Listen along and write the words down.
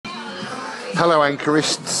Hello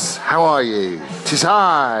anchorists, how are you? 'Tis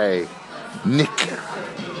I, Nick,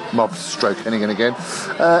 Mob Stroke Hennigan again,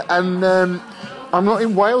 I'm not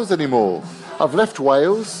in Wales anymore. I've left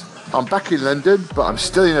Wales, I'm back in London, but I'm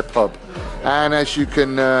still in a pub. And as you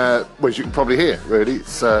can probably hear, really,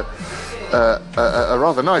 it's a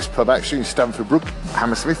rather nice pub actually in Stamford Brook,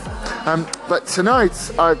 Hammersmith. But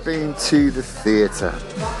tonight I've been to the theatre.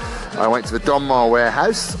 I went to the Donmar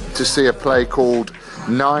Warehouse to see a play called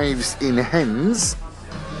Knives in Hens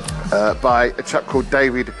by a chap called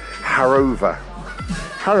David Harrower.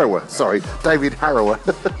 David Harrower.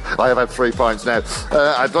 I have had 3 pints now.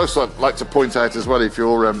 I'd also like to point out as well, if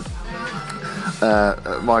you're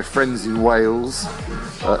my friends in Wales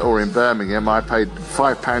or in Birmingham, I paid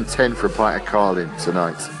 £5.10 for a pint of Carling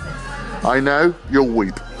tonight. I know, you'll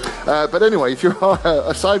weep. But anyway, if you are,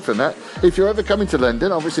 aside from that, if you're ever coming to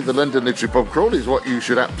London, obviously the London Literary Pub Crawl is what you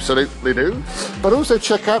should absolutely do. But also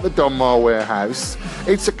check out the Donmar Warehouse.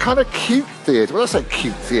 It's a kind of cute theatre. Well, I say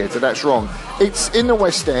cute theatre, that's wrong. It's in the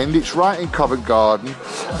West End, it's right in Covent Garden.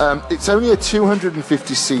 It's only a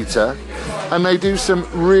 250-seater, and they do some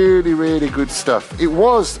really, really good stuff.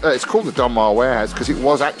 It's called the Donmar Warehouse because it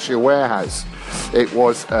was actually a warehouse. It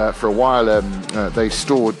was, for a while, they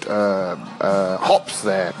stored hops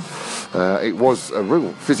there. It was a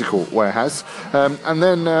real physical warehouse. And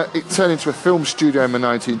then it turned into a film studio in the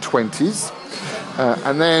 1920s.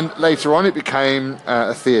 And then later on it became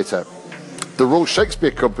a theatre. The Royal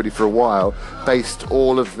Shakespeare Company for a while based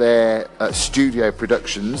all of their studio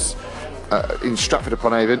productions in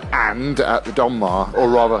Stratford-upon-Avon and at the Donmar, or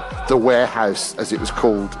rather the Warehouse as it was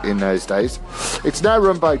called in those days. It's now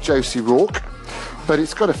run by Josie Rourke, but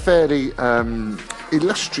it's got a fairly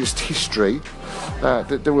illustrious history.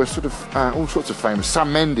 There were sort of all sorts of famous.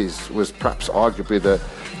 Sam Mendes was perhaps arguably the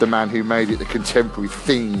man who made it the contemporary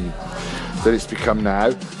thing that it's become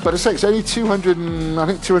now. But I say it's only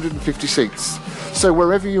 250 seats. So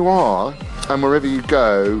wherever you are and wherever you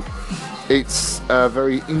go, it's a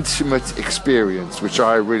very intimate experience, which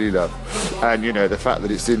I really love. And you know, the fact that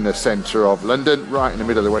it's in the centre of London, right in the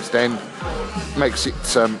middle of the West End, makes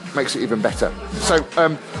it even better. So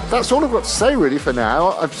that's all I've got to say really for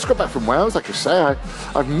now. I've just got back from Wales, like I say.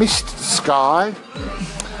 I've missed Skye.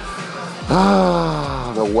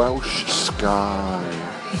 Ah, the Welsh sky.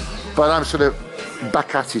 But I'm sort of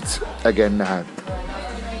back at it again now.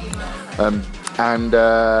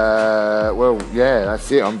 Well, yeah, that's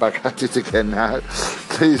it. I'm back at it again now.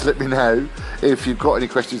 Please let me know if you've got any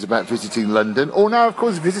questions about visiting London, or now, of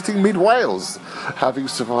course, visiting Mid Wales, having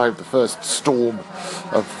survived the first storm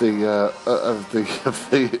of the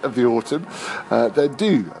autumn. Then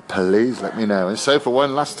do please let me know. And so, for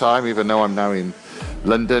one last time, even though I'm now in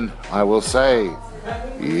London, I will say,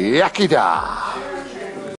 Yakida.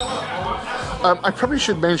 I probably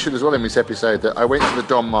should mention as well in this episode that I went to the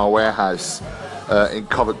Donmar Warehouse in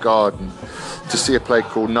Covent Garden to see a play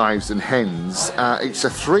called Knives and Hens. It's a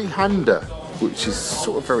three-hander, which is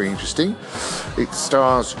sort of very interesting. It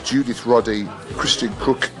stars Judith Roddy, Christian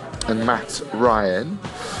Cook and Matt Ryan.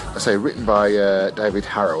 I say written by David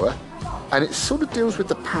Harrower, and it sort of deals with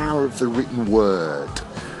the power of the written word.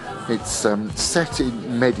 It's set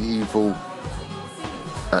in medieval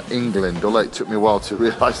England, although it took me a while to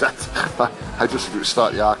realise that. I just thought it was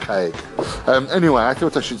slightly archaic. Anyway, I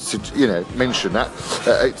thought I should, mention that.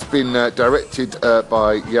 It's been directed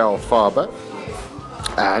by Yael Farber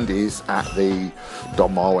and is at the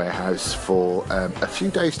Donmar Warehouse for a few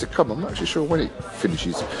days to come. I'm not actually sure when it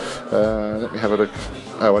finishes. Let me have a look.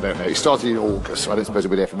 Oh, I don't know. It started in August, so I don't suppose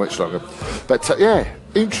it'll be there for much longer. But yeah,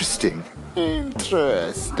 interesting. I'll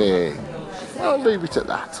leave it at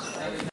that.